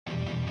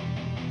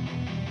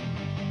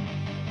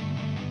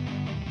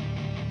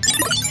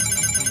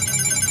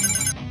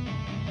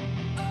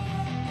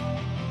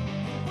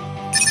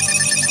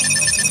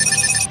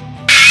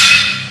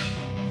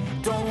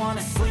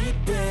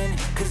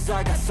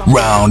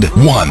Round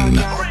 1.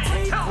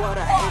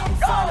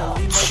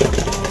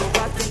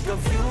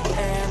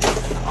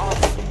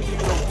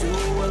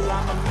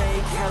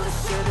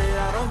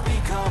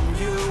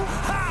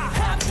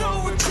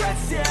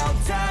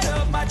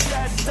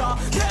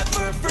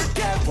 Never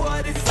forget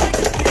what it's like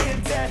to be in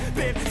debt.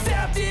 Been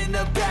stabbed in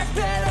the back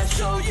bed. I'll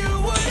show you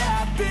what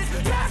happens.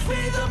 Pass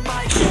me the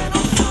mic and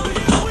I'll show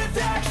you with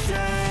action.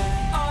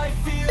 I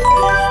feel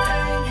this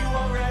pain, you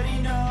already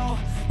know.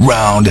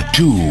 Round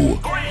 2.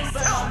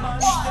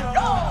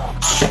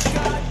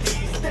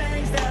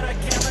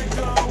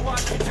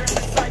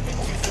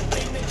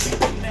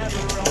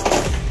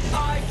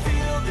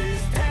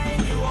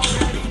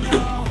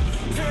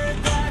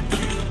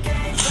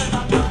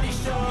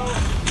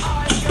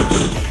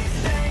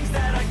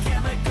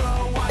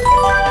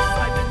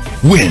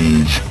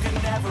 Wins.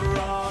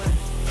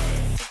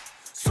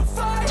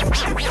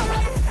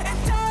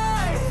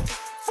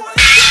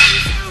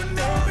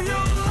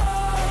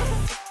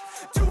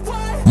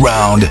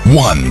 Round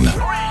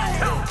 1.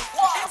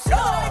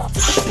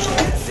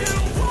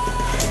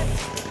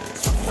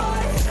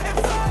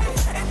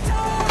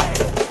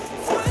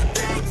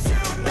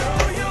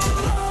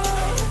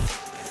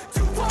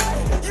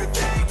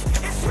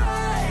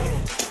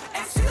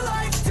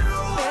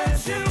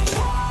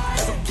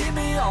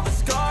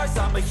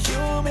 I'm a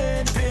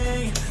human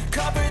being.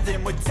 Cover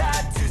them with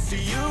tattoos so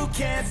you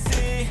can't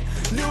see.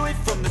 Knew it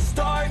from the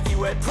start,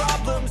 you had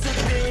problems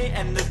with me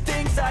and the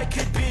things I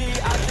could be,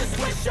 I just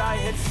wish I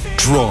had seen.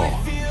 Draw.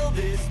 I feel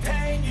this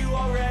pain, you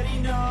already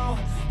know.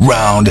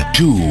 Round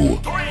 2.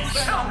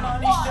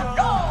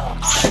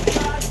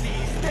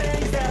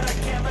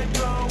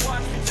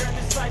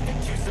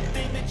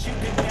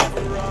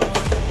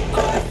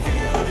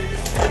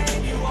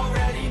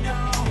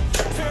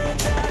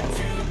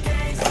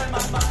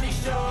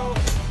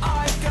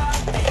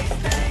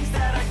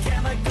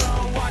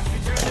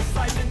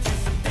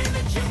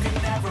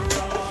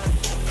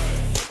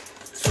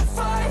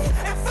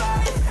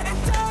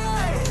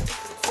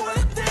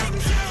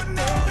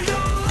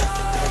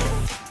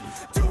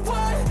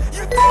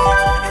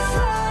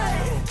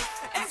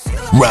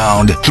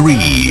 Round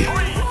 3.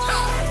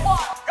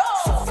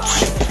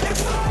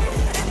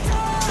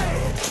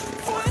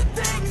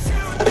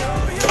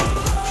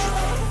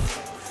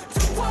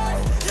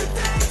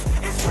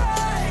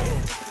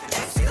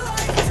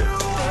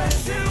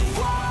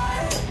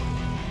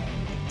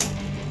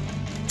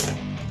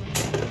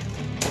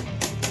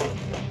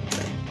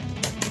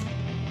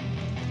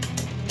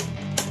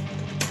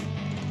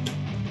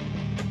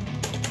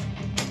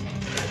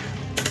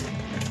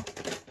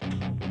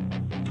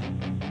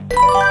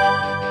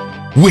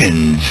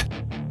 Wins.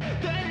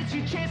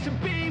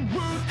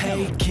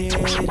 Hey kid,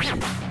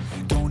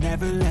 don't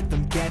ever let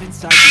them get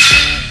inside your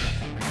head.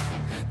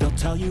 They'll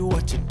tell you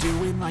what to do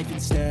in life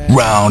instead.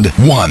 Round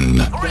 1.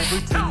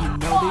 Everything you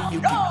know that you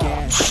can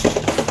get.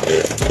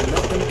 Don't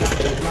let them guide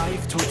your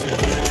life towards your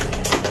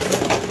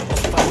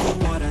death. I'll follow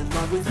what I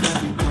love with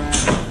every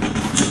breath.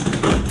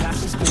 The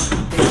past is good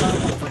and things I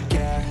won't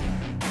forget.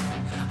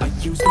 I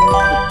use them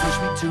all to push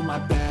me to my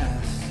best.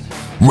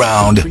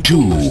 Round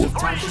 2.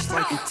 Just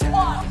like a test.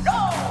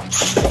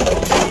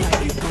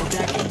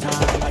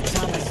 I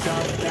tell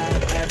myself that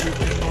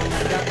everything will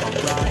end up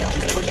alright.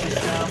 Just push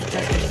yourself,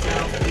 test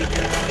yourself,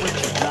 figure out what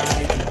you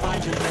like.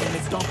 Find your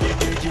limits, don't be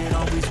rigid,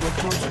 always work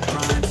towards your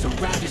prime.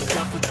 Surround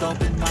yourself with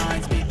open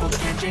minds, people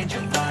can change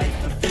your life.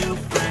 A few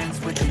friends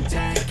with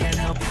intent can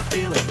help you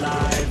feel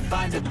alive.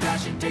 Find a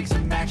passion, take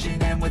some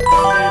action, and with a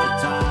little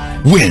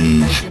time,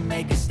 Wins.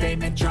 make a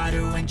statement, try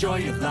to enjoy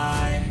your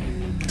life.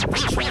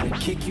 Try to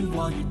kick you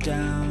while you're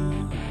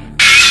down.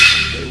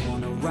 They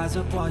wanna rise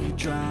up while you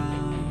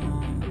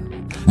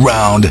drown.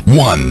 Round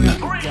 1.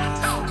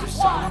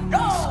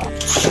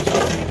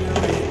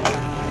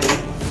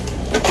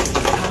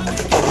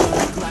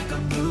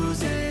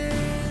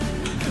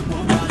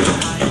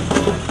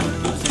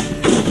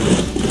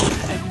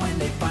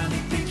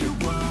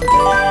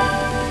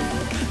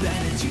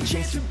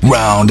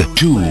 Round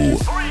 2.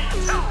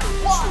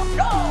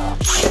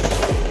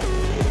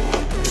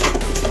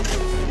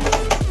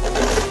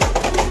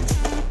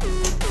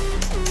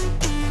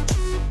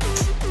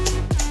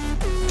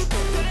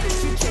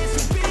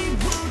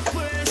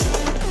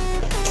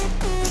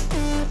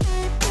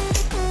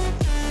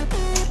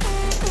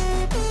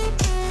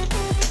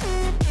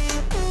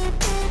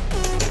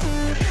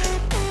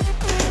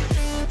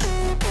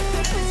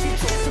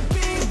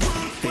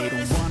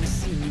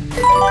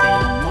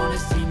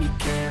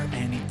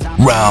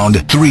 Round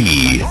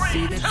 3.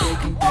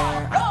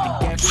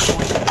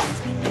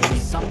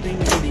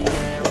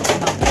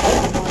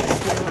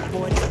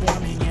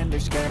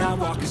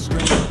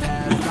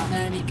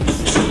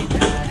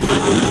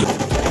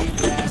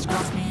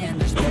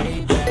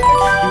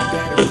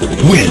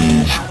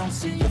 Wins. I don't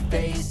see your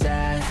face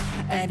at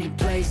any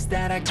place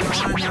that I go.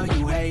 I know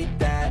you hate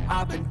that.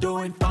 I've been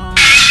doing fine.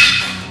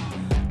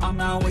 I'm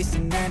not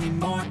wasting any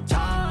more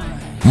time.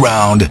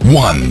 Round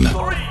 1.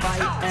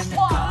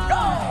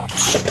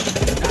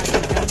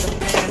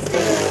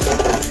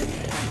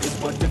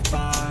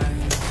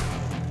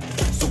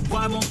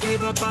 I won't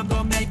give up, I'm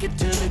gonna make it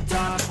to the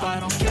top. I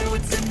don't care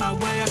what's in my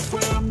way, I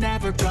swear I'm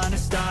never gonna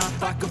stop.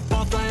 I could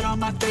fall flat on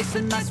my face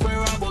and I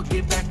swear I won't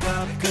give back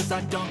up. Cause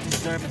I don't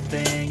deserve a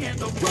thing and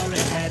the road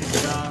ahead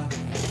is tough.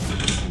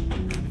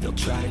 They'll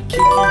try to keep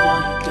you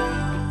while you're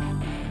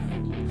down.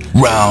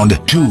 Round 2.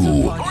 3,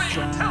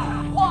 2,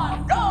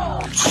 1,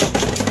 go!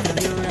 Feel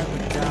your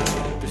every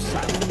doubt. They're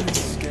silently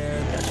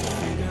scared that you'll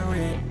figure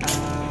it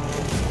out.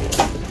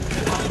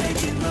 I'll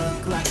make it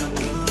look like I'm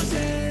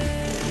losing.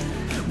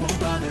 Won't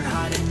bother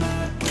hiding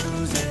my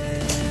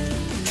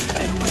bruises.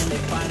 And when they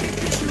finally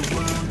think you're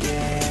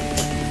wounded,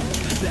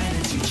 then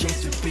it's your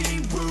chance to be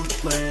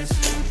ruthless.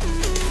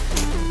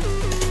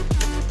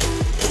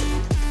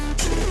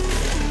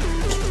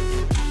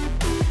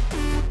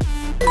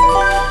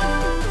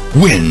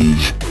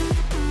 Wins.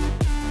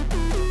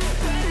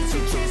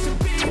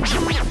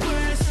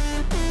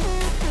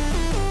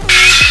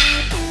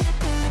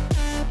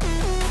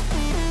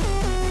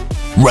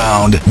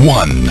 Round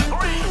 1. 3,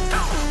 2,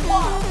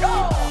 1, go!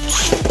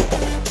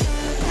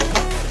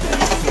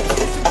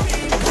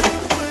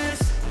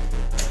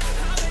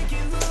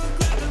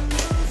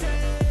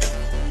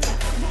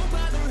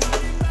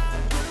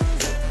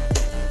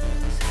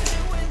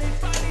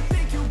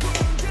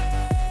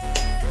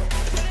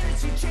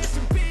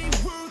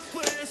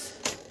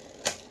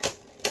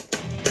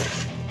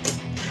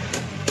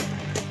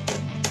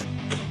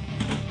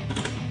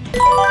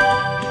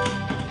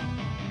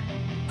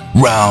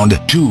 Round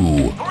 2. 3,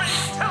 2,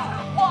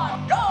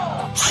 1, go!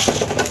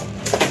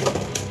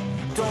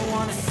 Don't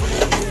wanna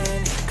sleep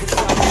in, cause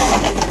I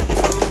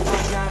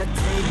gotta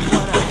take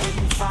what I hate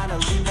and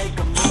finally make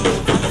a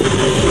move.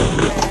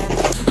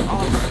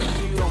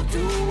 You don't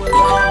do what I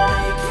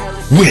make, hell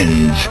is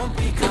Wins. I don't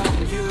become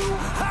you.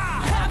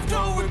 I have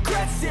no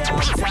regrets, yeah, I'm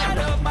tired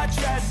of my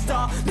chest.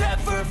 I'll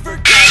never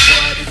forget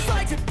what it's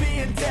like to be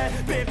in debt.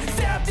 Been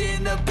stabbed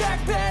in the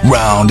back bed.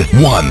 Round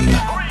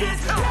 1.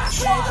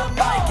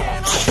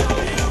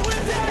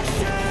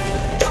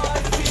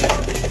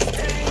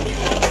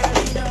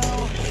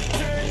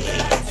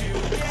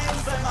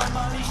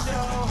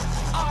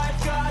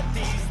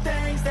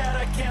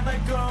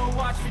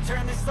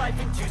 Turn this life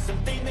into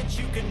something that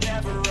you could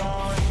never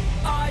own.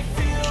 I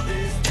feel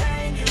this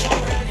pain, you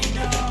already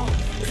know.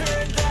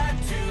 Turn that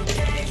to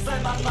gains,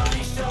 let my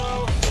money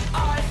show.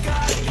 I've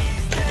got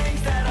these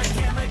things that I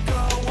can't let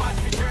go. Watch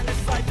me turn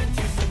this life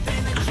into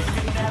something that you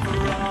can never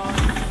own.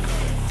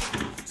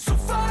 So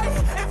fight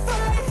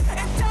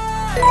and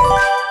die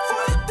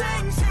for the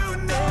things you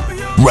know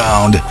you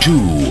Round 2.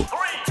 3,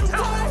 2,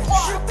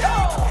 1, go!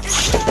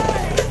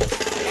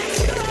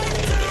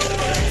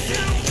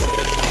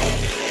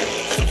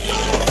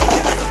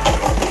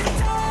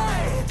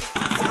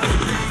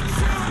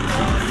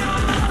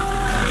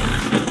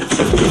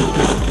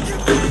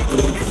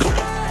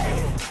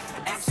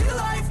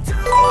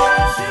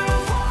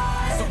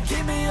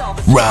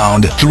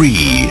 Round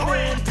 3. 3,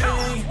 2,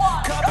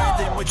 1, go!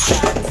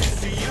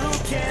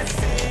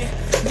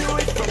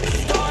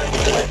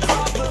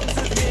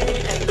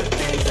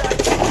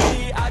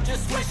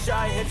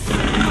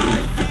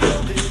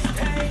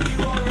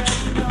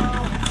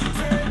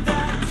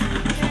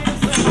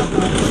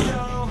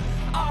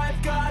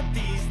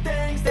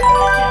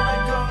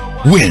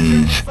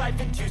 Wins.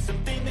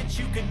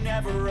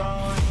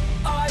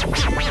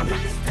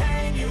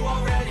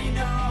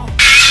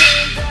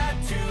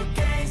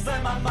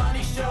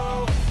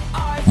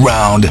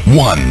 Round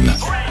 1. 3,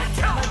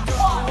 2,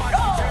 1,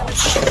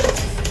 go!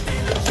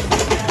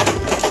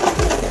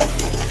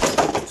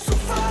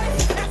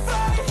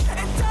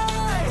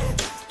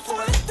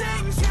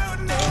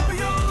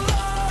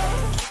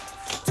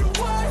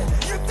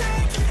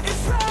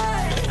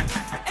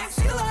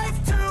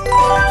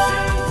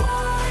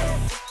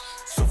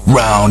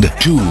 Round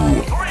 2.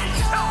 3,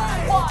 2,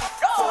 1,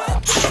 go!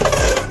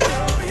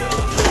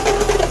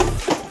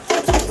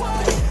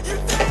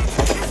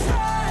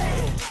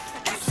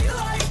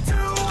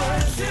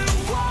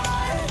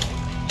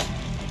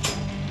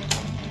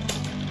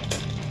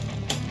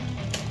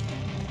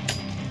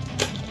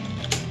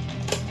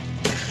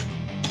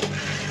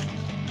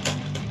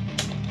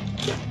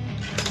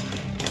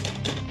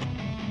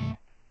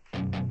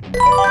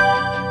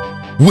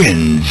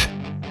 Wins.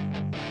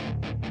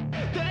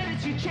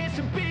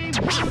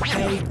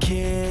 Hey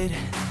kid,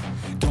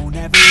 don't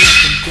ever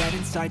let them get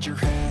inside your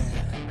head.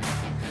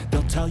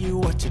 They'll tell you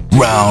what to do.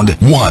 Round 1.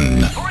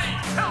 3, 2,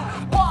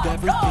 1,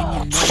 Everything go!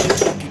 you know that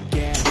you can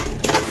get.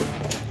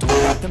 Don't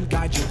let them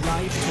guide your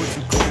life towards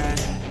regret.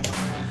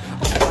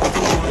 I'll fight the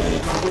war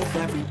and go with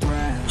every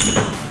breath.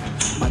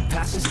 My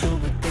past is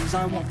filled with things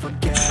I won't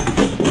forget. I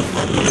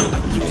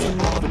use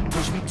them all to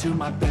push me to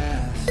my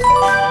best.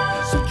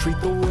 So treat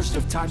the worst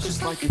of times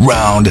just like it's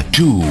Round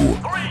 2.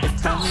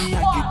 If only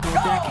I could go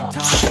back in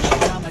time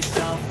and tell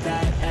myself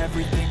that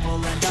everything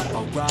will end up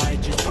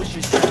alright. Just push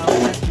yourself,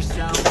 test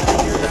yourself,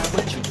 figure out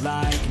what you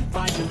like, and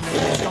find your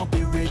limits. Don't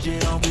be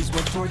rigid, always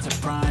work towards a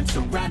prime.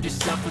 Surround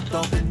yourself with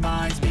open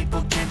minds,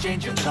 people can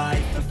change your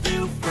life. A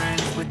few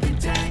friends with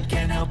intent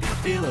can help you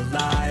feel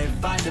alive.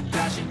 Find a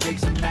passion, take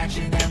some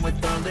action, and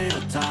with a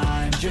little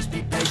time, Just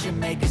be patient,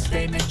 make a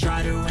statement,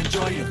 try to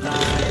enjoy your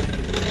life.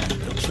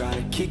 They'll try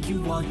to kick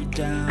you while you're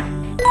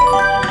down.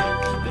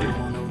 They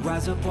wanna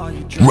rise up while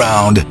you're drown.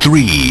 Round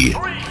 3. 3, 2,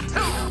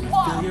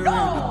 1, Feel your go!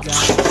 every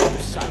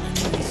doubt.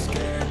 Silently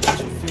scared, but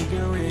you'll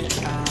figure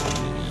it out.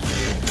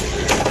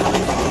 I'll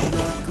make it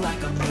look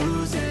like I'm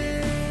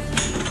losing.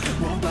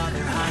 Won't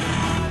bother hiding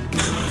my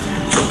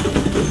bruises.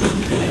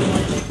 And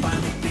when they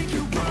finally think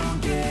you're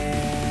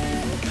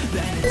wounded,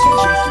 then it's your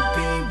chance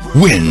to be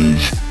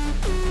Wins.